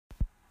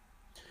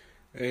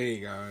Hey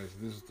guys,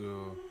 this is the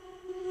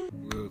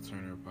Will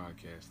Turner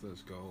podcast.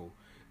 Let's go,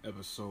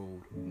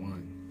 episode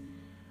 1.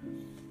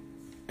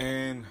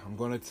 And I'm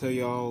gonna tell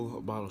y'all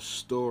about a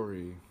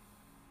story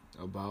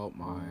about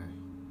my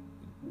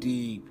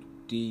deep,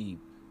 deep,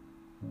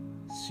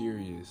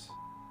 serious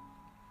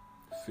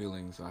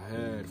feelings I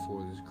had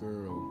for this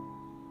girl.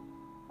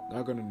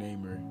 Not gonna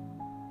name her,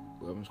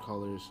 but I'm gonna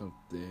call her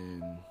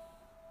something.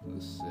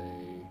 Let's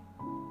say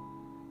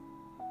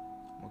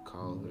I'm gonna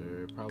call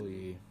her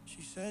probably.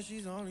 She says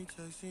she's only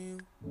texting you,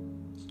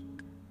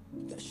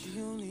 that she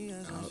only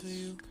has eyes for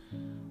you.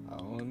 I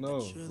don't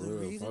know. You're For the real,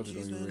 reason probably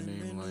she's don't even letting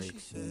name in that like. she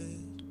said.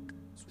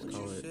 It's Let's what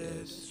call you it said,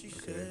 that S. she Okay.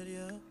 said,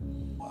 yeah.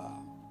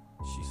 Wow.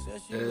 She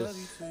said she love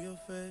you S. to your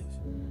face.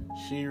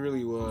 She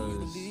really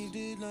was Believed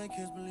it, I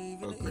can't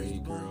believe a it.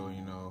 great girl,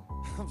 you know.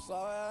 I'm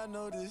sorry, I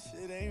know this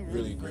shit ain't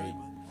Really really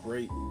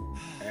great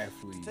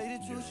athlete. Tell you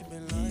the You truth, she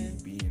been know, lying.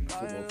 me being a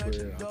football Lying like player,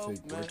 the I dope,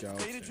 take man. workouts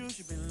Tell you the truth,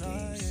 she been and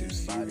lying.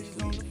 games Bodies on the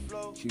seriously.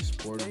 floor. She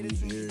supported Tell me you the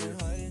truth, she there been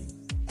hiding.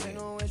 I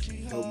know where she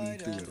and helped me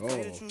hide through at. it Tell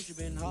you the all. truth, she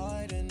been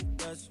hiding.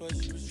 That's what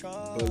she was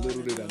trying. But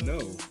little did I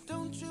know,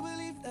 Don't you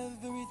believe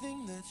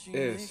everything that she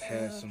S makes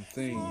had up? some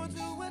things she wasn't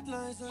being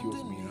honest about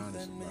with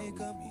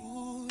me.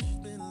 Ooh, she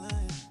been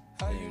lying.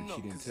 How you And know?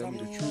 she didn't 'Cause tell I'm me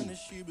the the one that truth.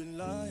 she been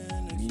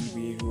lying Me to.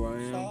 being who I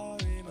am,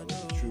 Sorry, I my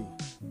love the truth.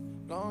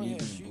 Long Me hair,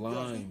 being she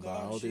blind by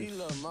all she this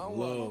love my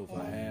love I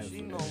have She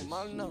for know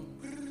my S.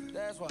 number.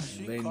 That's why she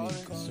And letting calling.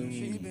 it consume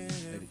She me, been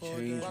here let it for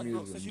change that. me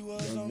as Said she a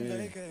was young on man.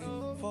 vacation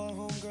for a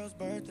homegirl's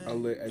birthday. I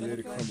let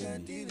it crumble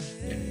me.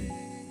 And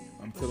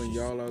I'm telling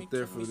y'all out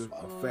there for a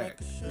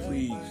fact,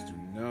 please do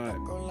not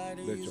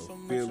let your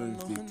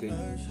feelings dictate your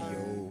intentions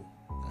for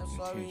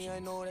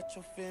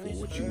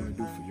what you want to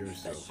do for That's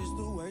yourself. just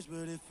the worst,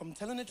 but if I'm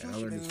telling the And truth, I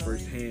she learned been this lying.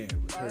 firsthand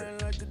with her.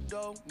 Like a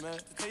dope man.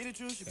 To tell you the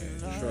truth, she been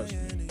And lying. trust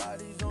me,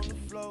 Bodies on the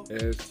floor.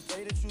 as Tell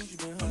you the truth, she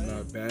been I'm hiding.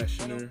 not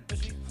bashing her,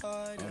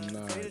 I'm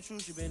not saying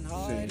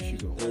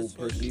she's a horrible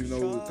person, even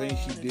though the thing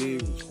she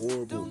did was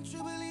horrible.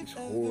 It's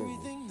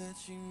horrible.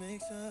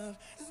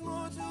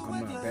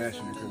 I'm not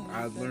bashing her because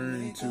I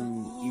learned to,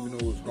 even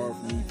though it's hard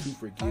for me to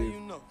forgive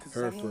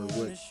her for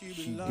what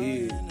she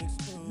did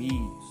to me,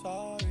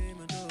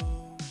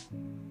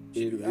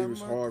 it was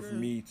hard for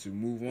me to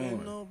move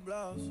on.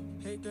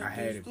 I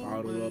had it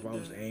bottled up. I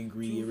was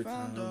angry every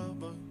time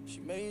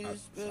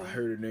I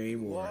heard her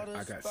name or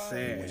I got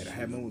sad. I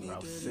had moments where I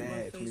was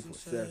sad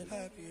 24/7.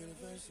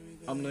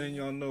 I'm letting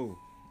y'all know,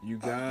 you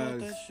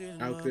guys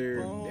out there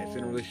that's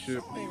in a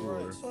relationship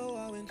or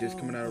just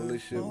coming out of a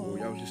relationship or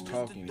y'all was just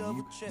talking and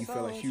you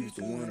felt like she was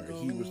the one or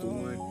he was the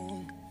one,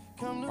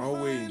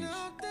 always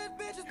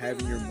have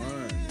in your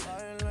mind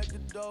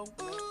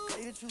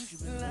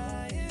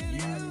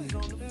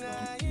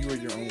you are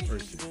your own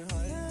person.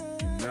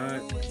 Do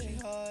not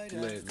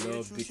let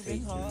love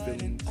dictate your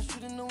feelings.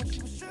 Don't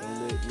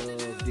let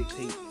love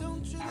dictate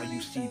how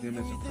you see them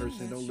as a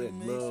person. Don't let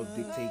love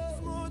dictate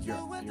your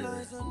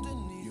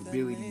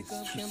abilities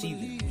to see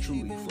them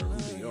truly for who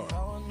they are.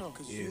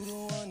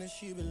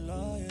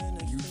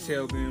 If you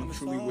tell them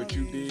truly what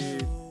you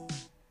did,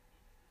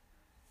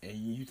 and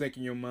you think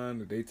in your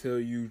mind that they tell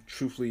you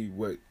truthfully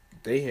what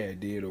they had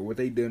did or what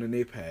they done in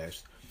their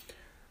past,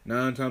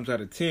 9 times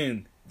out of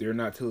 10, they're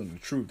not telling the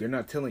truth. They're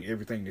not telling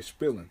everything they're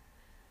spilling.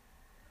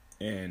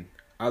 And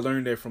I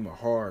learned that from the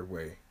hard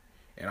way.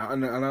 And I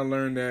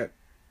learned that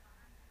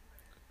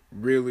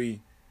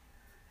really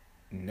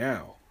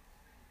now.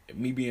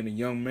 Me being a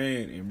young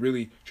man and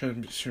really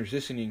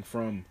transitioning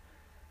from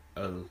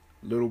a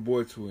little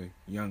boy to a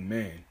young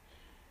man.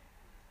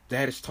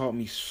 That has taught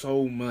me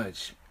so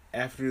much.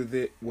 After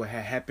that, what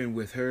had happened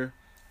with her,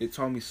 it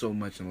taught me so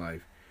much in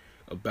life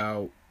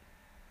about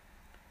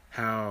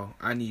how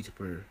I need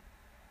to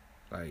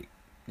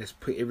just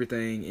put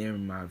everything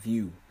in my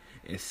view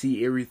and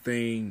see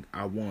everything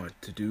I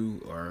want to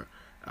do or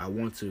I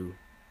want to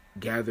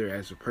gather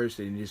as a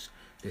person and just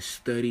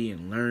study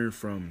and learn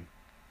from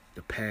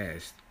the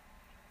past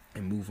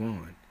and move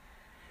on.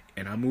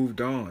 And I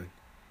moved on,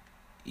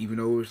 even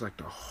though it was like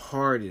the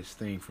hardest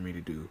thing for me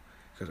to do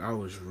because I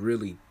was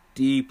really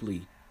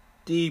deeply,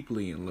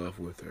 deeply in love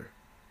with her.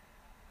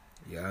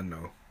 Yeah, I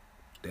know.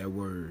 That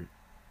word,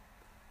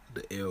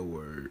 the L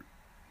word,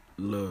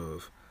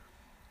 love.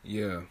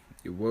 Yeah,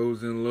 it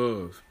was in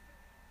love.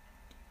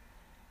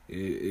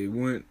 It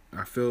went.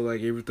 I feel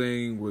like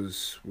everything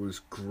was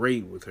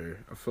great with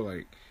her. I feel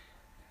like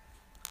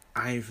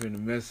I ain't finna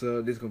mess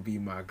up. This gonna be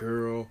my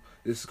girl.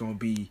 This is gonna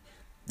be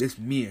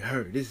me and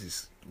her. This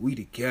is we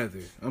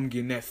together. I'm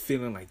getting that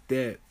feeling like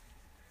that.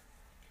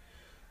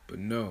 But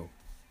no,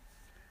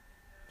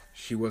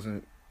 she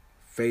wasn't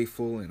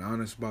faithful and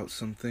honest about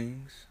some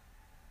things,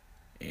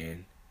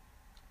 and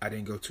I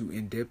didn't go too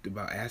in depth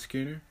about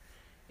asking her,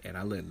 and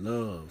I let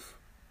love,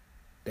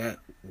 that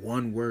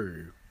one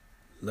word,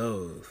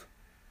 love,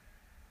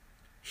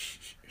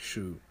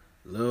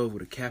 love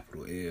with a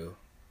capital L,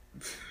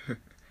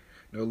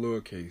 no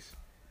lowercase,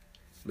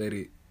 let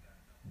it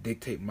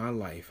dictate my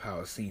life,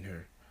 how I seen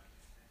her.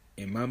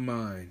 In my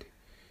mind,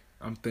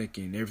 I'm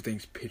thinking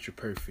everything's picture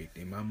perfect.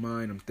 In my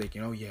mind, I'm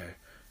thinking, oh yeah,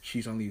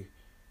 she's only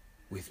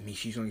with me.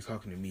 She's only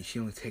talking to me. She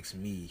only texts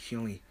me. She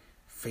only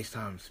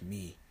FaceTimes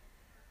me.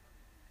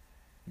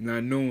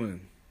 Not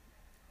knowing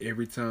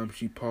every time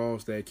she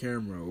paused that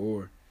camera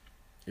or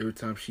every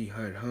time she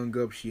had hung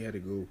up, she had to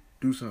go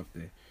do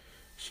something.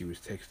 She was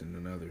texting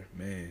another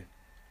man,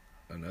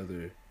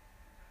 another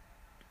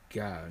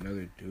guy,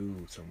 another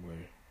dude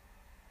somewhere.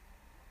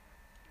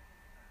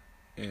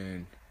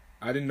 And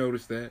I didn't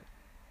notice that.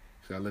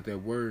 So I let that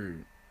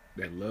word,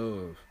 that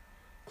love,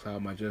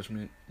 cloud my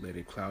judgment, let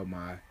it cloud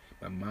my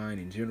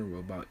mind in general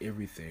about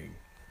everything.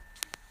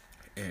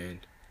 And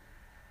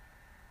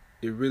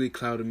it really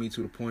clouded me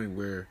to the point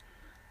where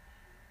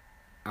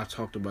I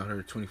talked about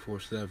her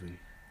 24/7.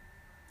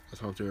 I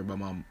talked to her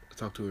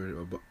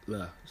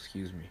about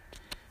excuse me,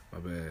 my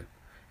bad.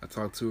 I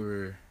talked to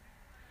her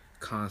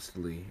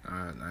constantly.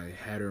 I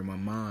had her in my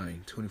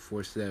mind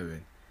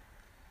 24/7.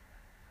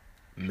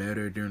 Met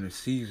her during the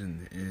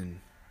season,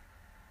 and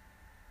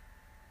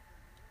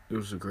it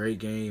was a great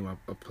game.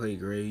 I played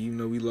great. Even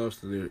though we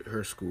lost to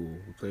her school,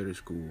 we played her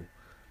school.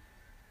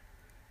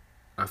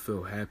 I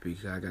felt happy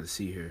because I got to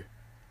see her.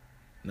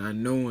 Not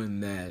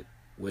knowing that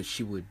what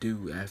she would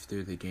do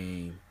after the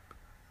game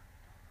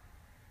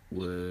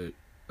would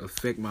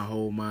affect my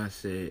whole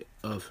mindset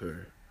of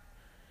her.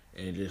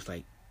 And just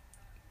like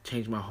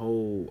change my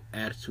whole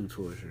attitude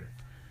towards her.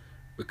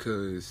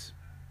 Because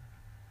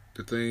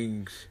the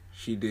things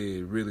she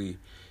did really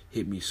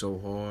hit me so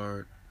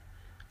hard.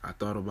 I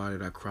thought about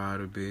it. I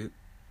cried a bit.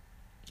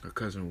 Her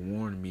cousin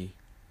warned me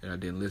and I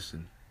didn't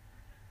listen.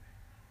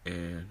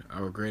 And I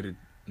regretted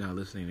not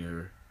listening to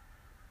her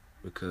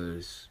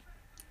because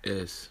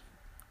S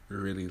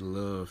really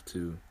loved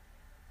to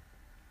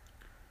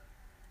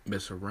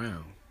mess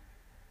around.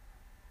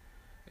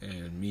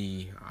 And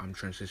me, I'm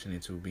transitioning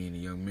into being a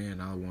young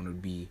man. I want to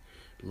be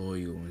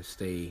loyal and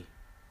stay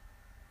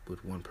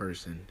with one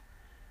person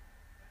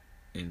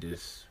and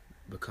just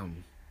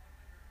become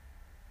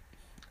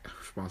a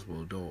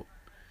responsible adult.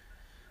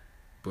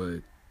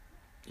 But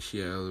she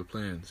had other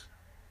plans.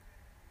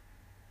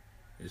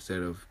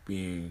 Instead of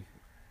being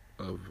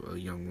of a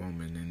young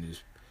woman and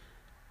just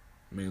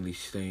mainly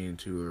staying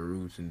to her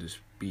roots and just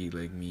be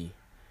like me,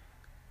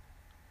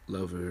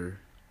 love her,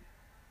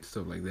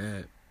 stuff like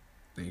that,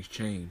 things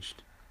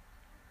changed.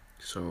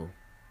 So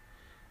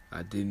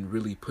I didn't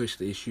really push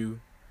the issue.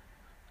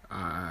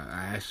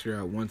 I asked her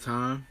out one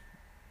time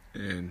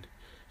and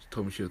she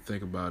told me she would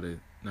think about it,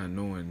 not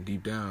knowing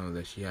deep down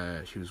that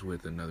she was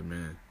with another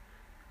man.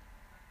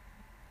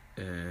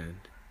 And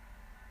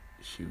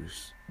she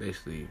was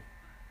basically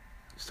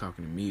just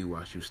talking to me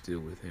while she was still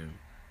with him.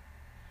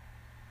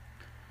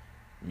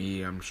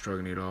 Me, I'm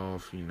shrugging it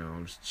off,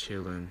 I'm just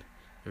chilling,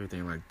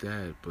 everything like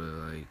that. But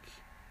like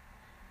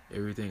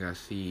everything I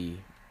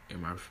see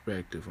in my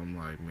perspective, I'm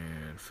like,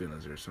 man,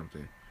 feelings or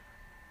something.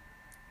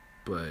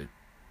 But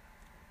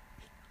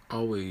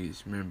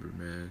always remember,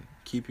 man,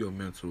 keep your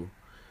mental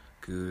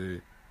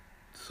good.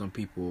 Some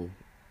people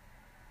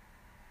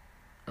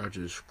are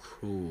just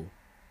cruel,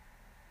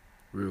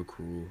 real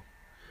cruel.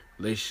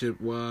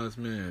 Relationship wise,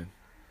 man,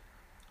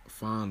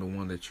 find the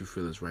one that you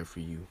feel is right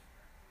for you.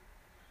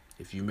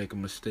 If you make a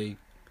mistake,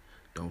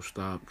 don't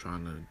stop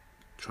trying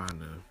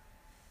to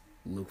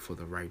look for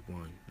the right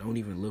one. Don't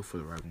even look for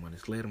the right one.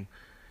 Just let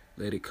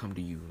it come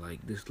to you.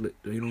 Like this,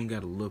 you don't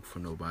gotta look for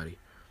nobody.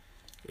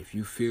 If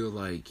you feel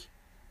like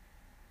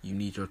you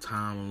need your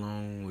time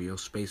alone or your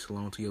space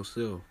alone to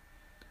yourself,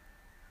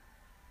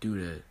 do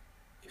that.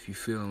 If you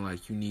feeling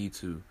like you need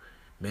to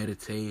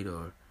meditate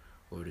or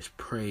just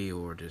pray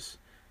or just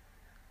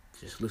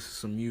listen to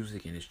some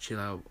music and just chill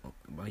out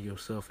by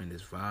yourself and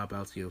just vibe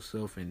out to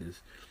yourself and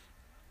just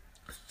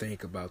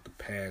think about the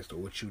past or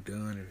what you've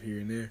done or here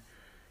and there,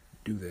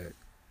 do that.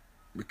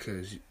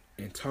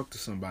 And talk to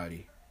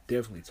somebody.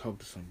 Definitely talk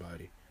to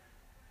somebody.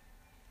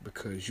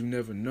 Because you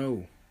never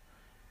know.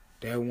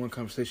 That one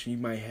conversation you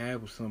might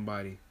have with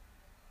somebody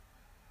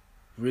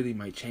really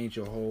might change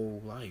your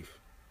whole life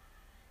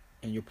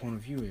and your point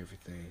of view of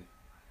everything.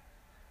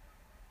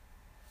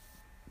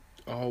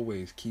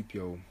 Always keep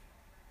your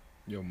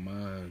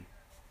mind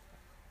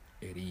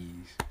at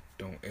ease.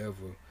 Don't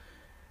ever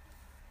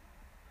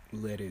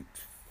let it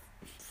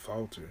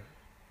falter,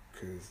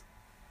 because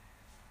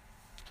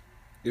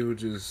it will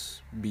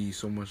just be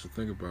so much to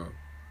think about.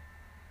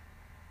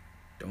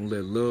 Don't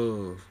let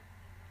love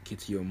get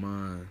to your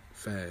mind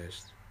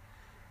fast.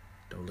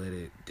 Don't let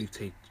it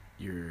dictate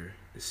your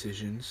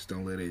decisions.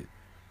 Don't let it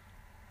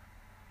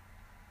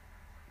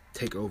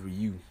take over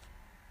you,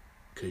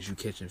 because you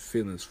catching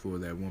feelings for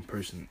that one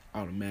person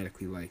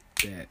automatically like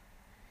that.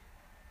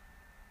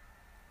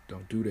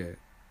 Don't do that.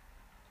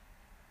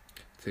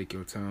 Take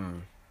your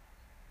time.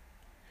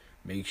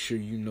 Make sure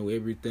you know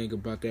everything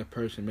about that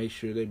person. Make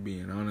sure they're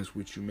being honest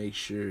with you. Make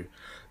sure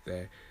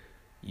that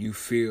you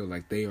feel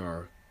like they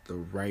are the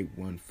right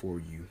one for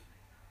you.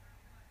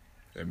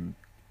 And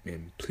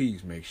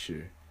please make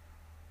sure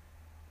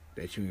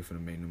that you ain't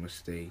finna make no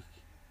mistake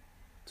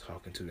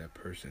talking to that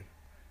person.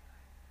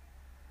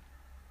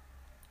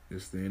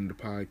 This is the end of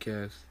the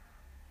podcast.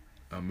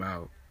 I'm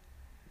out.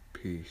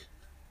 Peace.